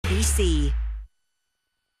ABC.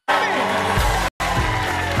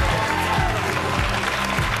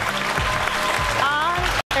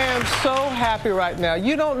 So happy right now.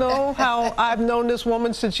 You don't know how I've known this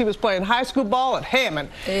woman since she was playing high school ball at Hammond.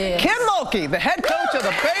 Yes. Kim Mulkey, the head coach of the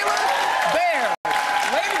Baylor Bears.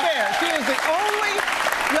 Lady Bear, she is the only,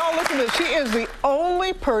 y'all listen to this, she is the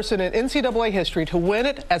only person in NCAA history to win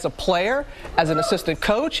it as a player, as an assistant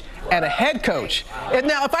coach, and a head coach. And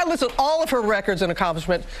now, if I listen to all of her records and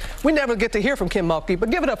accomplishments, we never get to hear from Kim Mulkey, but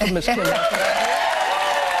give it up for Miss Kim Mulkey.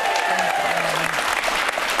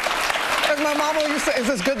 My mama used to say,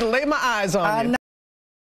 it's good to lay my eyes on you.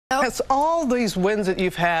 It's all these wins that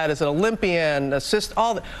you've had as an Olympian,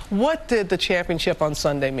 what did the championship on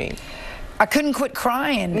Sunday mean? I couldn't quit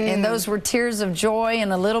crying, and those were tears of joy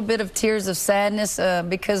and a little bit of tears of sadness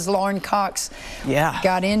because Lauren Cox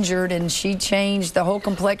got injured, and she changed the whole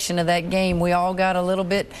complexion of that game. We all got a little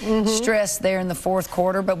bit stressed there in the fourth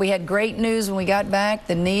quarter, but we had great news when we got back.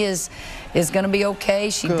 The knee is going to be okay.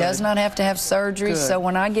 She does not have to have surgery. So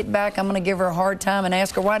when I get back, I'm going to give her a hard time and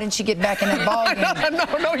ask her, why didn't she get back in that ball game?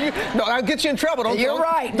 No, I'll get you in trouble. You're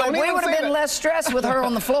right. But we would have been less stressed with her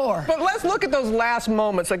on the floor. But let's look at those last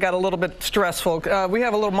moments that got a little bit stressful. We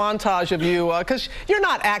have a little montage of you because you're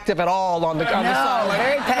not active at all on the sideline.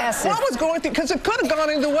 Very passive. What was going through? Because it could have gone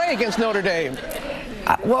either way against Notre Dame.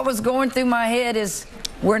 What was going through my head is,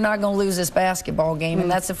 we're not going to lose this basketball game.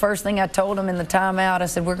 And that's the first thing I told him in the timeout. I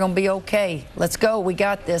said, we're going to be okay. Let's go. We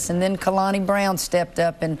got this. And then Kalani Brown stepped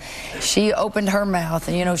up, and she opened her mouth.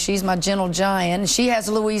 And, you know, she's my gentle giant. She has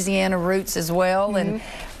Louisiana roots as well. And,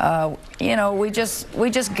 you know, we just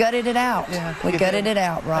gutted it out. We gutted it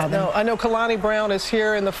out, Robin. I know Kalani Brown is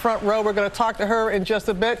here in the front row. We're going to talk to her in just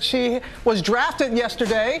a bit. She was drafted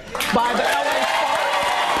yesterday by the LA Sparks.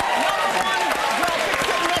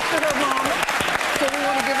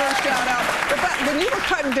 When you were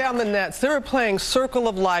cutting down the nets, they were playing Circle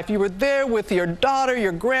of Life. You were there with your daughter,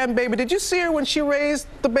 your grandbaby. Did you see her when she raised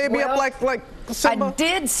the baby up like Simba? I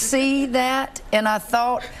did see that, and I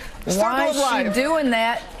thought, why is she doing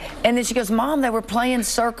that? And then she goes, Mom, they were playing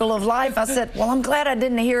Circle of Life. I said, well, I'm glad I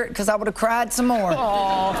didn't hear it because I would have cried some more.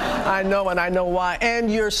 Oh, I know, and I know why.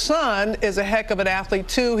 And your son is a heck of an athlete,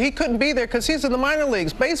 too. He couldn't be there because he's in the minor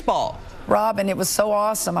leagues, baseball. Robin, it was so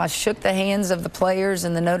awesome. I shook the hands of the players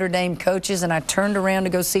and the Notre Dame coaches, and I turned around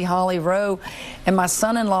to go see Holly Rowe, and my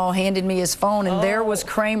son-in-law handed me his phone, and there was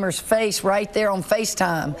Kramer's face right there on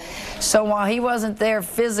FaceTime. So while he wasn't there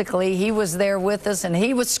physically, he was there with us, and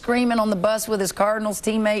he was screaming on the bus with his Cardinals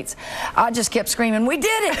teammates. I just kept screaming, we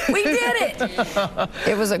did it! We did it!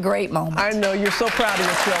 It was a great moment. I know. You're so proud of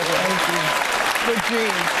your children. Thank you. Good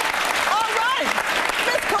genes.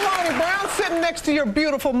 Kalani Brown sitting next to your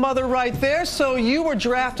beautiful mother right there. So you were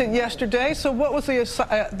drafted yesterday. So what was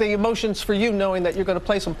the emotions for you knowing that you're going to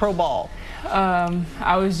play some pro ball?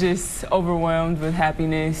 I was just overwhelmed with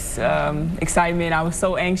happiness, excitement. I was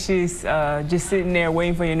so anxious, just sitting there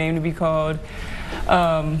waiting for your name to be called.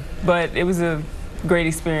 But it was a great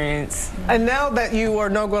experience. And now that you are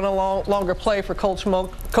no going to longer play for Coach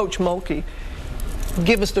Mulkey,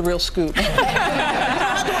 give us the real scoop.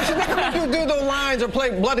 You do those lines or play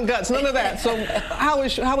blood and guts, none of that. So how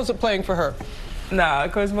was it playing for her? Nah,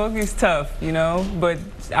 Coach Mulkey's tough, you know, but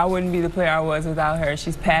I wouldn't be the player I was without her.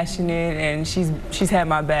 She's passionate, and she's had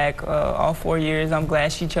my back all 4 years. I'm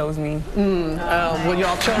glad she chose me. Well,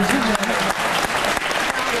 y'all chose each other.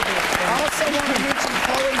 I also want to mention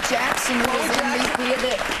Chloe Jackson, who was MVP of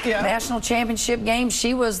the national championship game.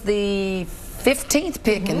 She was the 15th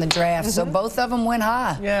pick in the draft, so both of them went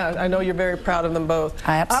high. Yeah, I know you're very proud of them both.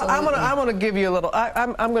 Absolutely. I'm going to give you a little,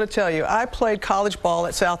 I'm going to tell you, I played college ball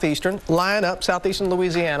at Southeastern, Line Up, Southeastern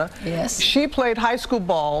Louisiana. Yes. She played high school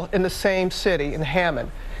ball in the same city, in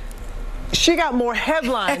Hammond. She got more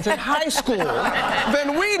headlines in high school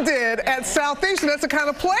than we did at Southeastern. That's the kind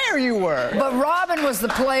of player you were. But Robin was the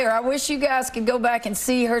player. I wish you guys could go back and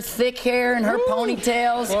see her thick hair and her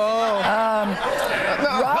ponytails. Whoa. Robin,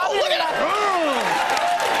 look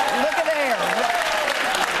at there.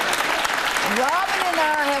 Robin and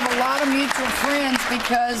I have a lot of mutual friends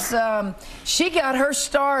because she got her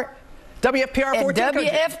start WFPR 14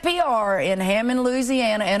 WFPR in Hammond,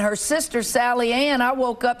 Louisiana, and her sister Sally Ann, I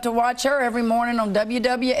woke up to watch her every morning on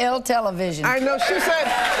WWL television. I know. She said,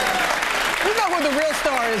 you know who the real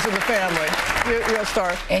star is in the family. Real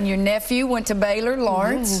star. And your nephew went to Baylor,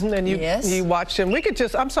 Lawrence. And you watched him. We could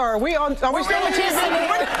just, I'm sorry, are we still on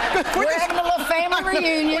TV? We're having a little family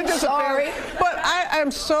reunion. Sorry. But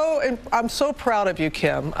I'm so proud of you,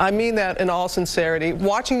 Kim. I mean that in all sincerity.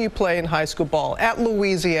 Watching you play in high school ball at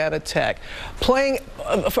Louisiana Tech, playing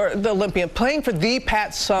for the Olympian, playing for the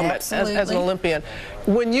Pat Summit as an Olympian.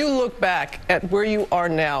 When you look back at where you are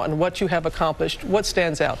now and what you have accomplished, what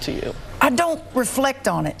stands out to you? I don't reflect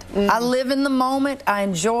on it. I live in the moment. I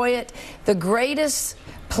enjoy it. The greatest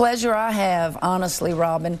pleasure I have, honestly,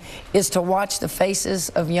 Robin, is to watch the faces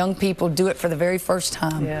of young people do it for the very first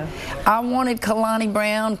time. Yeah. I wanted Kalani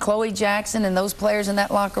Brown, Chloe Jackson, and those players in that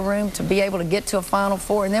locker room to be able to get to a Final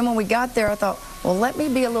Four. And then when we got there, I thought, well, let me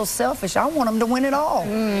be a little selfish. I want them to win it all.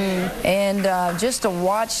 And just to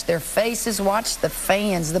watch their faces, watch the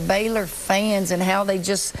fans, the Baylor fans, and how they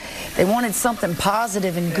wanted something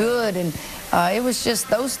positive and good. And it was just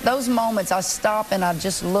those moments I stop and I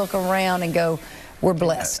just look around and go, we're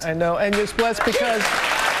blessed. I know, and it's blessed because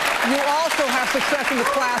you also have success in the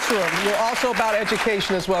classroom. You're also about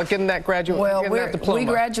education as well, getting that that diploma. We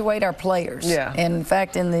graduate our players. Yeah. And in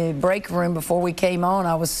fact, in the break room before we came on,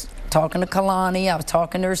 I was talking to Kalani. I was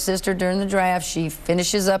talking to her sister during the draft. She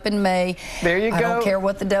finishes up in May. There you go. I don't care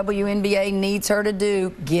what the WNBA needs her to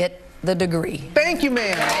do. Get the degree. Thank you,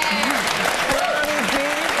 ma'am.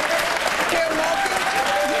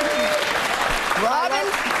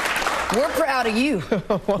 We're proud of you.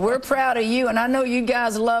 We're proud of you, and I know you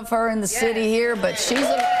guys love her in the city here, but she's a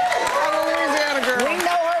Louisiana girl. We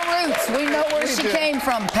know her roots. We know where she came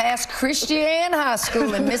from, past Christian High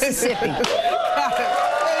School in Mississippi. Thank you,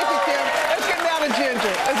 Kim. Let's get down to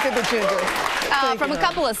Ginger. Let's get to Ginger. From a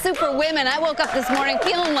couple of super women, I woke up this morning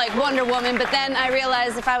feeling like Wonder Woman, but then I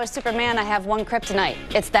realized if I was Superman, I have one kryptonite.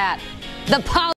 It's that. The